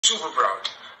Super proud,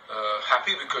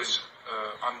 happy because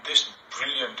on this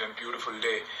brilliant and beautiful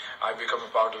day, I become a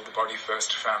part of the Body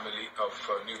First family of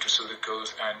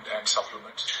nutraceuticals and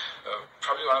supplements.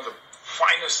 Probably one of the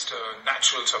finest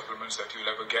natural supplements that you'll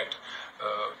ever get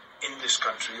in this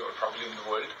country or probably in the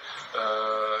world.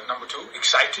 Number two,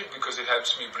 excited because it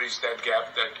helps me bridge that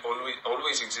gap that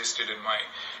always existed in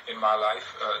my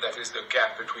life. That is the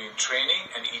gap between training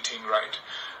and eating right.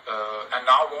 And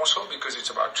now more so because it's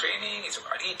about training, it's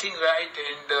about eating right,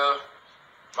 and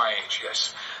my age,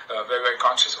 yes. Very, very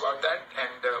conscious about that,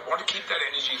 and want to keep that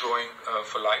energy going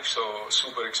for life, so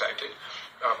super excited.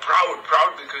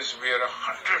 Proud because we are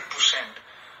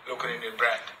 100% local Indian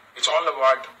brand. It's all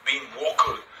about being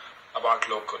vocal about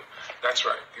local. That's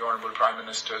right. The Honorable Prime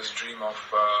Minister's dream of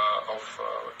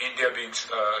India being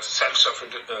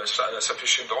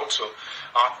self-sufficient also.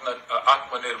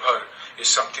 Atmanirbhar is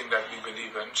something that we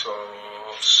believe in. So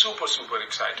super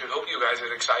excited. Hope you guys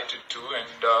are excited too,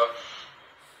 and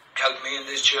help me in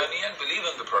this journey and believe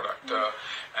in the product,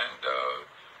 and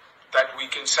that we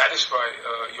can satisfy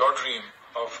your dream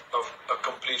of a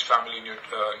complete family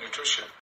nutrition.